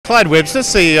Clyde Webster,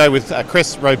 CEO with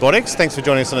Crest Robotics. Thanks for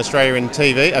joining us on Australia in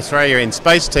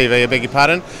Space TV, I beg your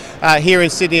pardon, here in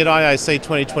Sydney at IAC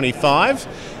 2025.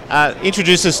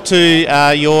 Introduce us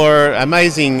to your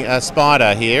amazing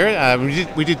spider here.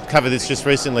 We did cover this just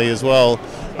recently as well.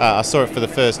 I saw it for the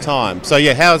first time. So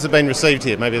yeah, how has it been received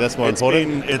here? Maybe that's more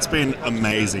important. It's been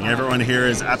amazing. Everyone here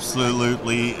is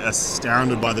absolutely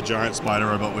astounded by the giant spider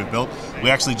robot we've built. We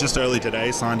actually just early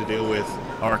today signed a deal with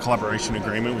our collaboration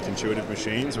agreement with Intuitive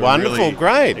Machines. We're Wonderful, really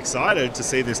great. Excited to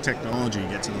see this technology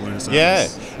get to the lunar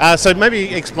surface. Yeah. So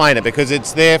maybe explain it, because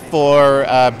it's there for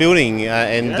building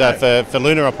and for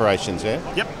lunar operations. Yeah.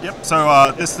 Yep.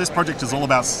 So this project is all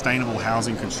about sustainable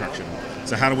housing construction.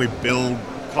 So how do we build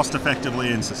cost effectively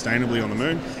and sustainably on the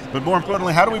moon, but more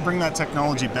importantly, how do we bring that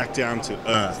technology back down to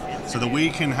Earth so that we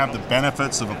can have the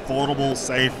benefits of affordable,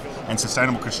 safe and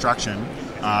sustainable construction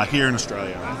here in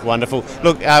Australia. Wonderful.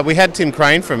 Look, we had Tim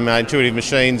Crane from Intuitive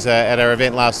Machines at our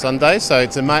event last Sunday, so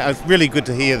it's really good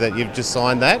to hear that you've just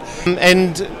signed that.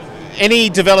 And any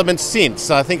developments since?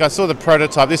 I think I saw the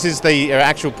prototype. This is the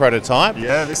actual prototype.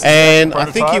 Yeah, this is and the prototype.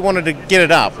 I think you wanted to get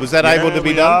it up. Was that able to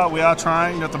be done? We are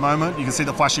trying at the moment. You can see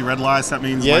the flashy red lights. That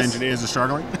means my engineers are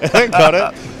struggling. Got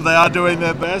it. They are doing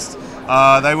their best.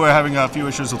 They were having a few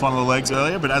issues with one of the legs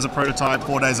earlier, but as a prototype,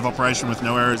 4 days of operation with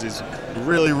no errors is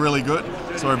really, really good.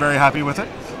 So we're very happy with it.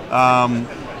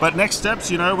 But next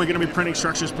steps, we're going to be printing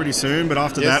structures pretty soon, but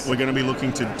after that, we're going to be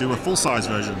looking to do a full-size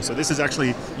version. So this is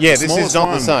actually this is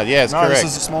not the size. Yeah, it's correct. This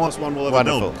is the smallest one we'll ever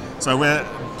build. So we're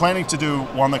planning to do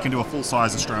one that can do a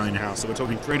full-size Australian house. So we're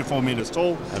talking 3 to 4 meters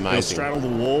tall. Amazing. It'll straddle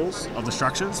the walls of the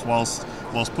structures whilst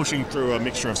pushing through a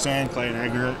mixture of sand, clay, and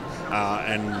aggregate,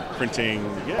 and printing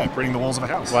the walls of a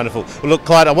house. Wonderful. Well, look,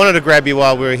 Clyde, I wanted to grab you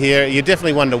while we were here. You're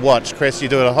definitely one to watch, Crest. You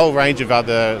do a whole range of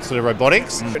other sort of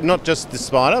robotics, not just the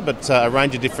spider, but a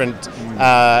range of different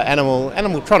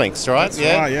animatronics, right? That's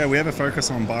right, yeah. We have a focus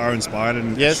on bio-inspired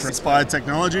and inspired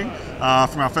technology,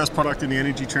 from our first product in the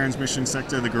energy transmission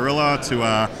sector, the Gorilla, to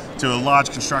a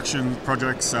large construction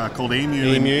projects called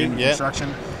Emu in construction.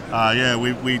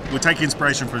 We take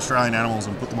inspiration from Australian animals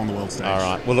and put them on the world stage. All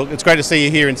right. Well, look, it's great to see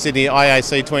you here in Sydney,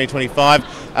 IAC 2025.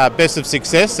 Best of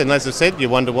success, and as I said, you're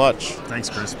one to watch. Thanks,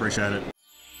 Chris. Appreciate it.